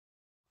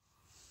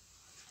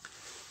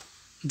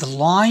The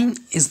lion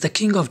is the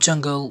king of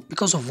jungle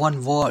because of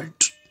one word.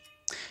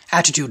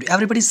 Attitude.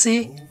 Everybody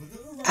say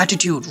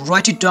attitude.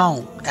 Write it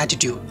down.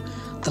 Attitude.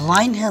 The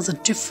lion has a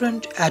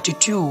different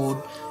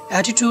attitude.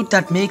 Attitude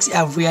that makes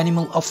every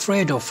animal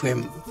afraid of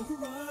him.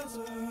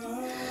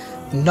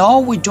 No,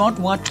 we don't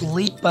want to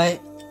lead by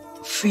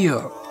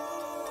fear.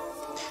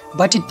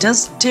 But it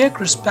does take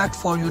respect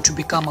for you to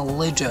become a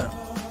leader.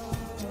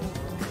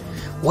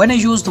 When I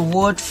use the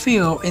word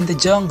fear in the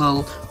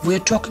jungle, we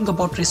are talking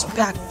about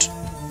respect.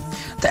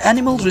 The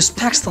animal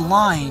respects the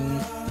lion.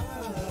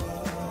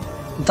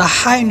 The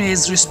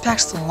hyenas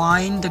respects the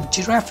lion. The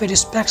giraffe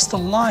respects the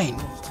lion.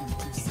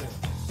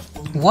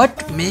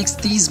 What makes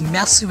these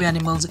massive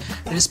animals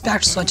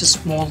respect such a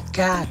small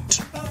cat?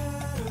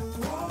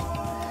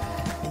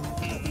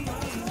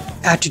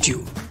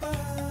 Attitude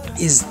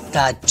is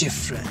that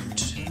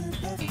different.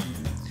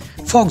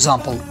 For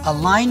example, a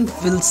lion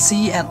will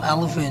see an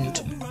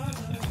elephant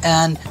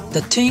and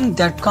the thing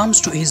that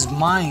comes to his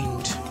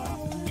mind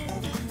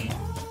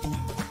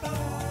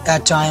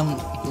at time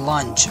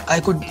lunch, I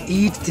could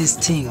eat this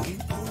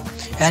thing,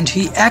 and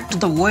he acts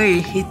the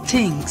way he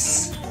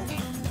thinks.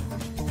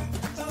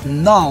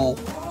 Now,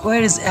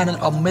 here is an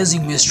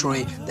amazing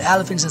mystery. The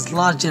elephant is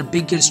larger,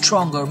 bigger,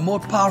 stronger, more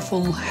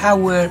powerful,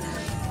 heavier,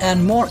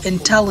 and more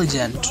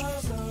intelligent.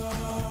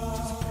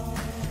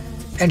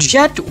 And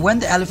yet, when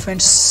the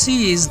elephant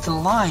sees the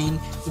lion,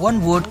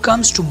 one word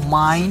comes to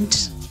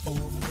mind: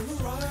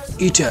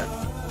 eater.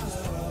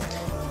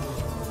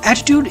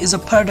 Attitude is a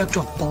product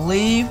of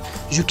belief.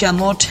 You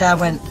cannot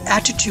have an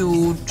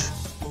attitude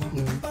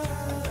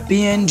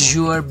beyond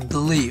your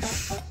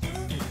belief.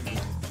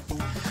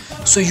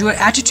 So your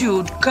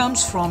attitude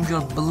comes from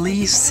your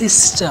belief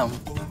system.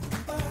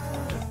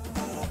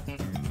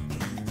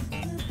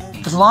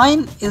 The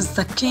lion is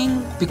the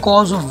king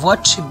because of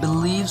what he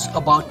believes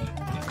about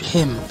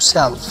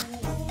himself.